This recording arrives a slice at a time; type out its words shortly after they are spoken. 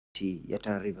County ya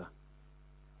Tana River.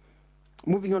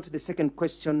 Moving on to the second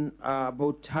question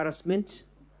about harassment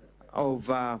of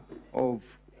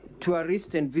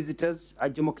tourists and visitors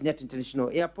at Jomo Kenyatta International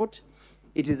Airport.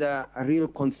 It is a real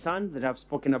concern that I've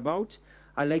spoken about.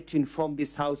 I'd like to inform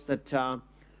this House that former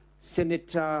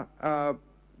Senator,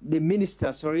 the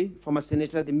Minister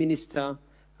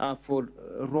for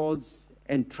Roads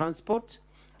and Transport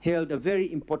held a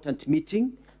very important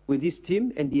meeting with his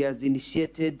team, and he has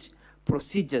initiated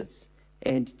procedures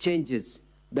and changes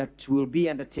that will be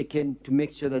undertaken to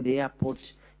make sure that the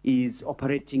airport is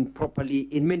operating properly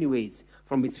in many ways,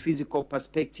 from its physical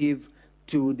perspective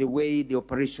to the way the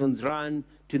operations run,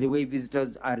 to the way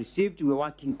visitors are received. We're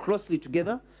working closely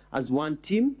together as one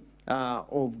team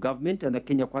of government and the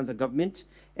Kenya Kwanza government,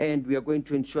 and we are going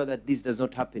to ensure that this does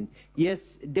not happen.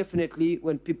 Yes, definitely,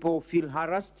 when people feel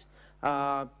harassed,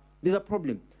 there's a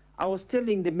problem. I was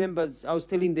telling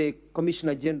the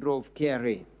Commissioner General of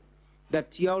KRA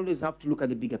that you always have to look at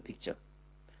the bigger picture.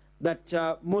 That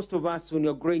most of us, when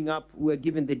you're growing up, we were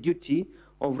given the duty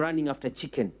of running after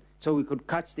chicken. So we could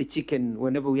catch the chicken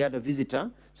whenever we had a visitor,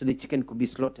 so the chicken could be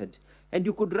slaughtered. And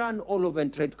you could run all over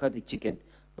and try to catch the chicken.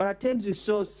 But at times we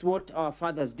saw what our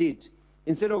fathers did.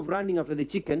 Instead of running after the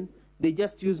chicken, they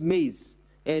just use maize.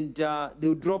 And they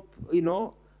would drop,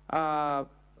 one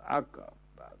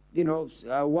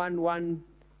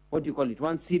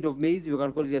seed of maize. We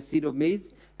can call it a seed of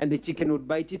maize, and the chicken would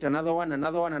bite it. Another one,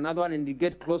 and you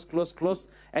get close,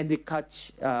 and they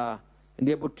catch and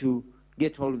they're able to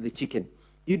get hold of the chicken.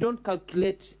 You don't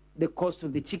calculate the cost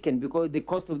of the chicken, because the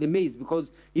cost of the maize,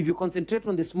 because if you concentrate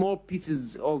on the small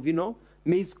pieces of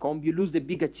maize comb, you lose the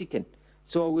bigger chicken.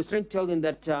 So we're trying to tell them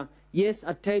that yes,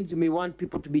 at times you may want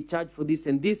people to be charged for this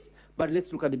and this, but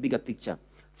let's look at the bigger picture.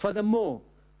 Furthermore,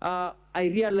 I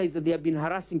realize that they have been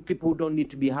harassing people who don't need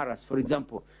to be harassed. For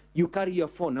example, you carry your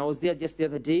phone. I was there just the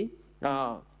other day.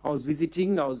 I was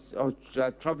visiting, I was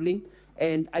traveling,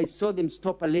 and I saw them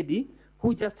stop a lady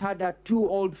who just had 2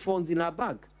 old phones in her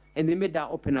bag, and they made her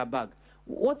open her bag.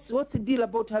 What's the deal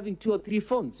about having 2 or 3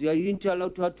 phones? You aren't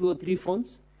allowed to have 2 or 3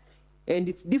 phones? And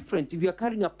it's different. If you're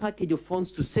carrying a package of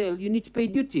phones to sell, you need to pay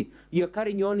duty. You're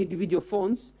carrying your own individual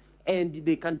phones, and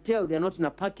they can tell they're not in a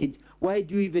package. Why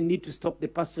do you even need to stop the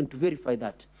person to verify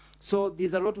that? So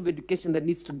there's a lot of education that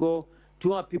needs to go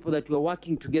to our people, that we're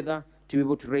working together to be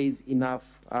able to raise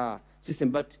enough system.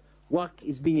 But work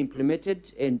is being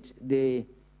implemented, and the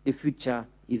future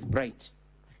is bright.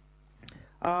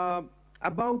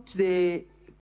 About the